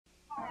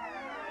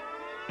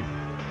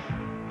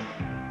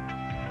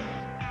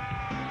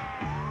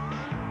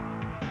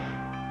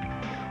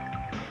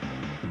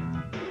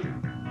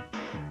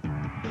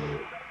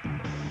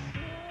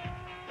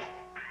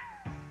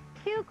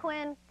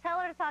Quinn, tell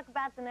her to talk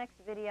about the next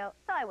video.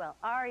 So I will.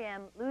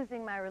 REM,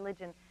 Losing My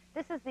Religion.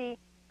 This is the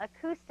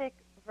acoustic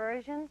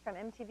version from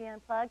MTV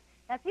Unplugged.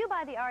 Now, if you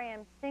buy the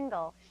REM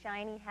single,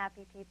 Shiny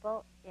Happy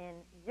People, in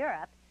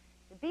Europe,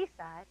 the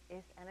B-side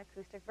is an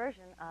acoustic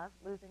version of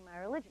Losing My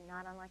Religion,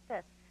 not unlike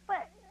this.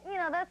 But, you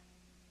know, that's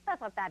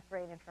not that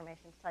great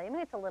information to tell you. I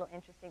mean, it's a little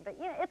interesting, but,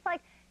 you know, it's like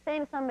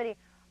saying to somebody,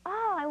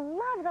 oh, I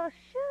love those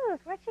shoes.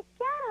 Where'd you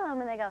get them?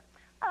 And they go,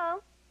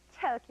 oh,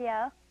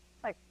 Tokyo.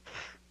 Like,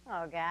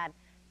 oh, God.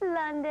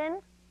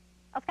 London.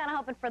 I was kind of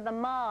hoping for the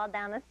mall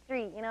down the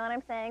street, you know what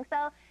I'm saying?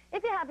 So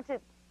if you happen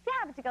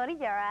to go to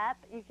Europe,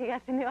 you can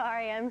get the new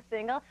REM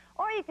single,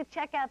 or you could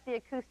check out the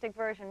acoustic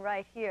version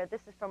right here.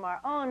 This is from our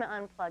own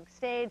Unplugged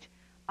stage,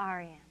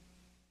 REM.